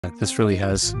This really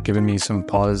has given me some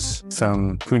pause,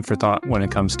 some food for thought when it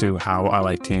comes to how I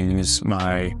like to use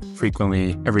my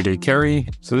frequently everyday carry.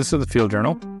 So this is the field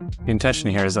journal. The intention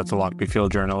here is that the Lochby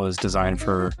field journal is designed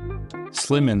for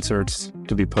slim inserts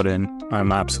to be put in.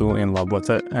 I'm absolutely in love with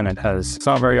it, and it's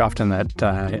not very often that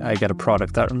I get a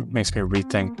product that makes me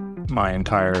rethink my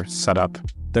entire setup.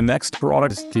 The next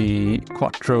product is the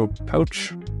Quattro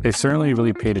pouch. They certainly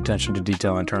really paid attention to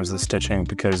detail in terms of the stitching,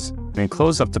 because when you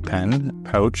close up the pen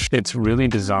pouch, it's really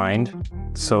designed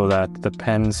so that the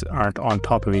pens aren't on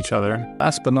top of each other.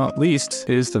 Last but not least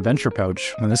is the venture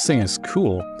pouch. And this thing is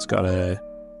cool. It's got a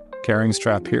carrying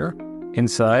strap here.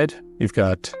 Inside, you've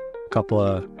got a couple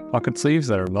of pocket sleeves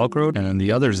that are Velcroed, and then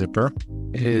the other zipper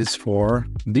is for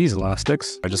these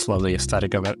elastics. I just love the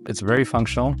aesthetic of it. It's very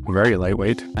functional, very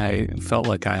lightweight. I felt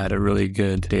like I had a really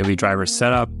good daily driver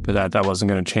setup, but that wasn't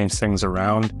going to change things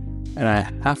around. And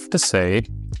I have to say,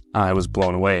 I was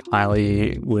blown away. I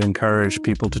highly would encourage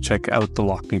people to check out the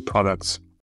Lochby products.